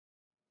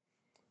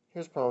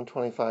Here's problem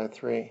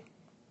 25.3.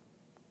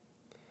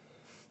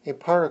 A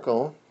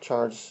particle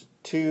charged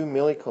 2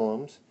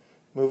 millicoulombs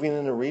moving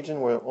in a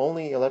region where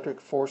only electric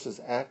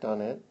forces act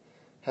on it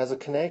has a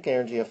kinetic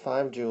energy of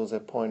 5 joules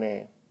at point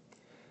A.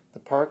 The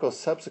particle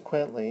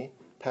subsequently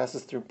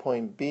passes through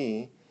point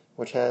B,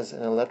 which has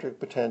an electric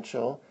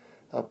potential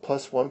of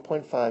plus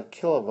 1.5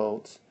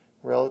 kilovolts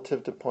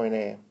relative to point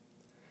A.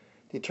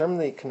 Determine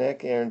the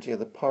kinetic energy of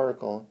the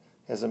particle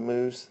as it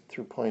moves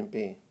through point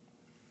B.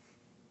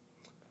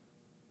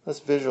 Let's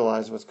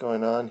visualize what's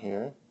going on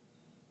here.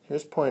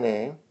 Here's point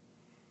A,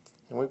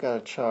 and we've got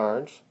a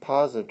charge,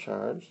 positive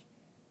charge,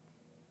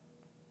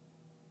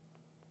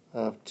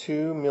 of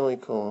 2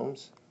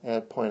 millicoulombs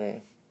at point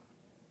A.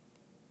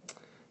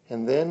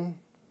 And then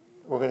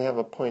we're going to have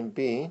a point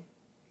B,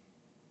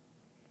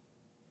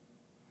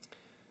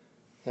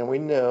 and we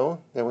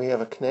know that we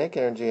have a kinetic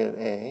energy at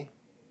A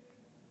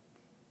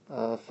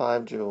of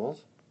 5 joules.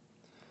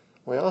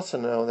 We also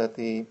know that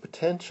the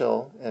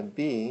potential at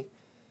B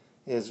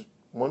is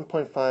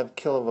 1.5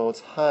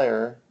 kilovolts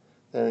higher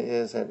than it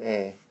is at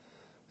A.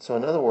 So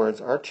in other words,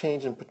 our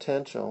change in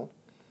potential,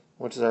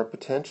 which is our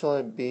potential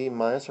at B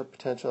minus our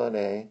potential at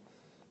A,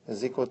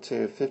 is equal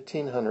to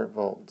 1500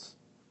 volts.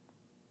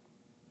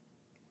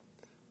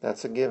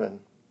 That's a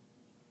given.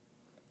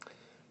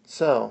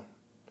 So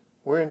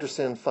we're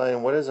interested in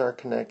finding what is our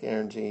kinetic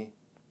energy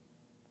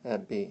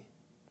at B.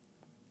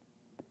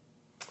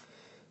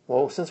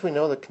 Well, since we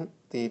know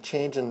the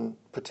change in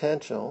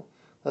potential,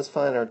 let's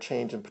find our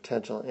change in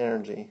potential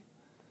energy.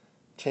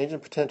 Change in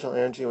potential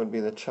energy would be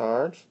the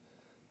charge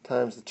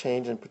times the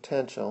change in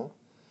potential.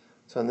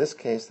 So in this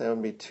case, that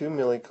would be 2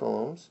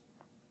 millicoulombs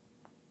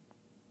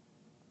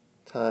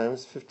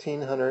times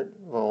 1500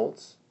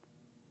 volts.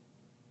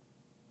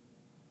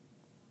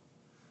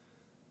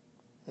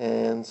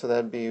 And so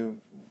that would be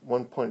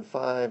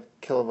 1.5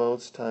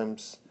 kilovolts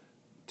times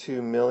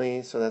 2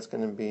 milli, so that's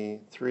going to be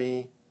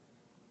 3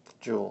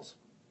 joules.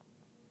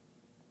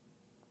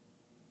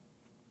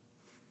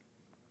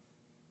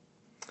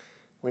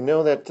 We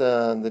know that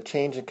the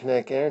change in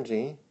kinetic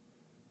energy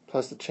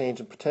plus the change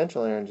in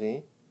potential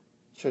energy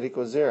should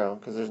equal 0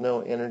 because there's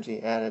no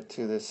energy added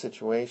to this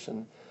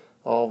situation.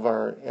 All of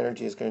our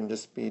energy is going to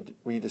just be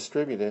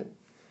redistributed.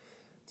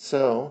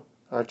 So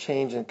our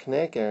change in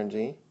kinetic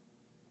energy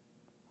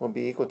will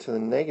be equal to the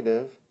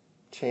negative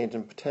change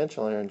in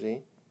potential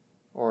energy,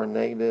 or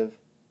negative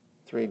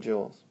 3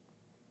 joules.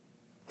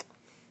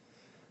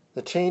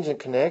 The change in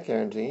kinetic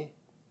energy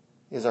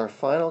is our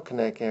final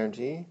kinetic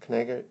energy,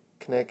 kinetic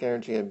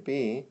energy at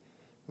B,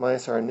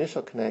 minus our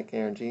initial kinetic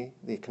energy,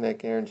 the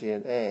kinetic energy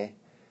at A.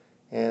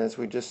 And as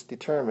we just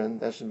determined,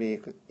 that should be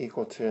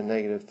equal to a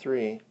negative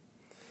 3.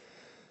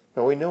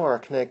 But we know our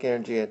kinetic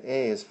energy at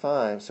A is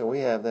 5, so we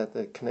have that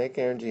the kinetic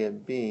energy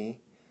at B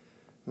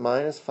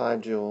minus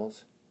 5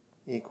 joules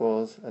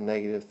equals a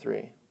negative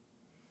 3.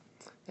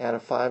 Add a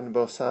 5 to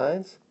both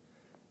sides,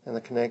 and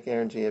the kinetic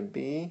energy at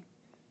B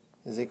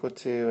is equal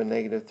to a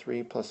negative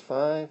 3 plus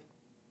 5,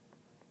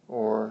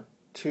 or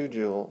 2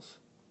 joules.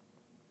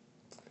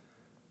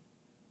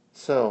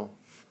 So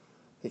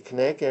the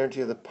kinetic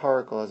energy of the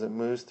particle as it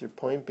moves through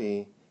point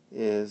B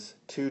is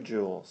 2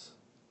 joules.